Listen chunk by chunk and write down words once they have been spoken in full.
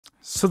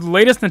So the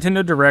latest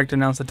Nintendo Direct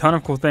announced a ton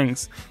of cool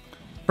things,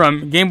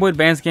 from Game Boy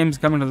Advance games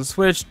coming to the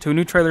Switch to a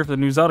new trailer for the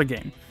new Zelda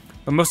game.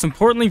 But most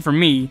importantly for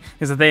me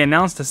is that they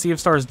announced a Sea of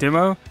Stars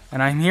demo,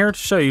 and I'm here to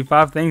show you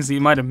 5 things that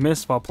you might have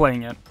missed while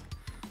playing it.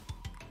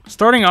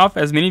 Starting off,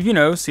 as many of you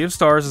know, Sea of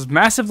Stars is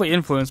massively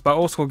influenced by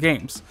old school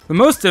games, the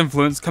most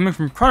influence coming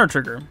from Chrono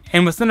Trigger,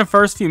 and within the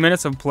first few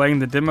minutes of playing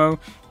the demo,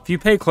 if you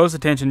pay close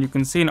attention, you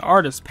can see an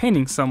artist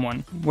painting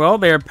someone. Well,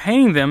 they are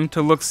painting them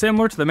to look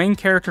similar to the main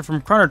character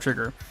from Chrono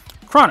Trigger,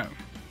 Chrono.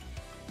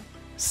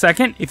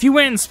 Second, if you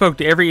went and spoke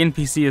to every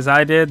NPC as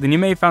I did, then you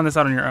may have found this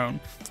out on your own,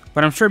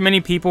 but I'm sure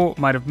many people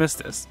might have missed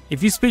this.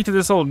 If you speak to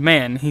this old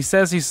man, he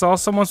says he saw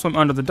someone swim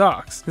under the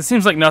docks. This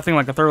seems like nothing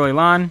like a throwaway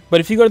line, but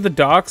if you go to the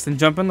docks and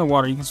jump in the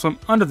water, you can swim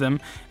under them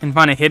and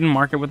find a hidden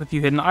market with a few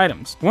hidden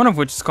items, one of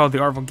which is called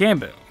the Artful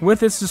Gambit,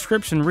 with its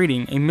description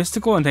reading, a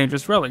mystical and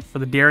dangerous relic for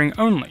the daring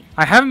only.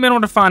 I haven't been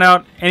able to find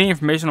out any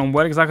information on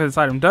what exactly this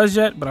item does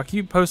yet, but I'll keep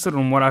you posted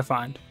on what I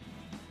find.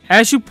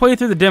 As you play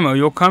through the demo,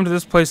 you'll come to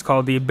this place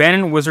called the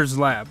Abandoned Wizard's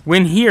Lab.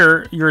 When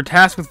here, you're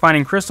tasked with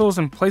finding crystals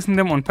and placing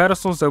them on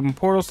pedestals to open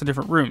portals to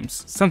different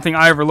rooms. Something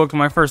I overlooked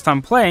my first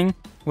time playing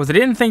was I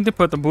didn't think to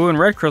put the blue and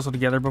red crystal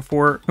together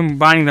before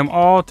combining them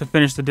all to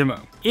finish the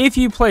demo. If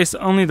you place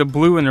only the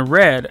blue and the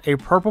red, a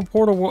purple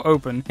portal will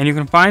open and you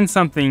can find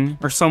something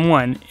or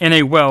someone in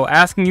a well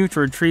asking you to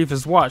retrieve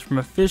his watch from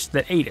a fish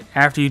that ate it.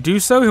 After you do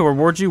so, he'll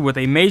reward you with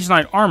a Mage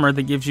Knight armor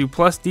that gives you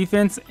plus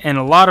defense and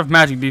a lot of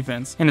magic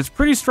defense, and it's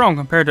pretty strong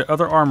compared to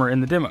other armor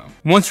in the demo.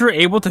 Once you're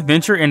able to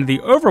venture into the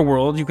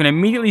overworld, you can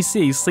immediately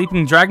see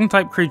sleeping dragon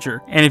type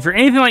creature, and if you're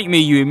anything like me,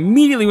 you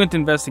immediately went to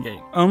investigate,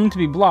 only to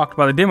be blocked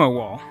by the demo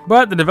wall.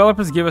 But the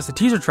developers give us a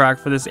teaser track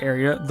for this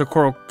area, the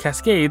Coral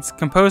Cascades,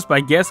 composed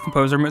by guest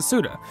composer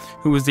Mitsuda,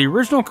 who was the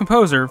original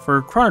composer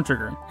for Chrono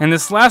Trigger. And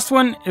this last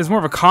one is more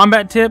of a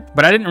combat tip,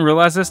 but I didn't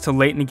realize this till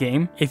late in the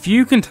game. If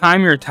you can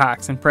time your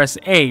attacks and press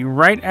A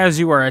right as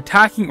you are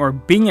attacking or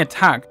being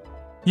attacked,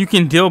 you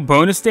can deal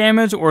bonus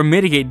damage or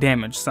mitigate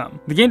damage some.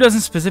 The game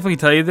doesn't specifically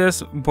tell you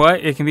this,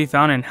 but it can be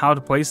found in How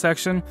to Play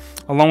section,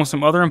 along with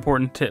some other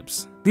important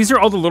tips. These are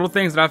all the little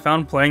things that I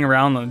found playing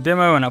around on the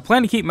demo, and I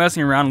plan to keep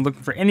messing around and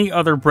looking for any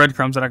other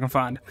breadcrumbs that I can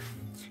find.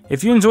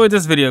 If you enjoyed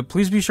this video,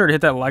 please be sure to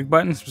hit that like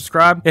button and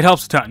subscribe, it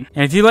helps a ton.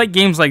 And if you like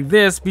games like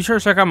this, be sure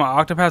to check out my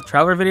Octopath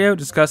Traveler video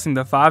discussing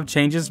the 5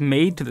 changes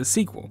made to the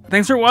sequel.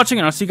 Thanks for watching,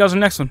 and I'll see you guys in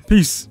the next one.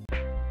 Peace!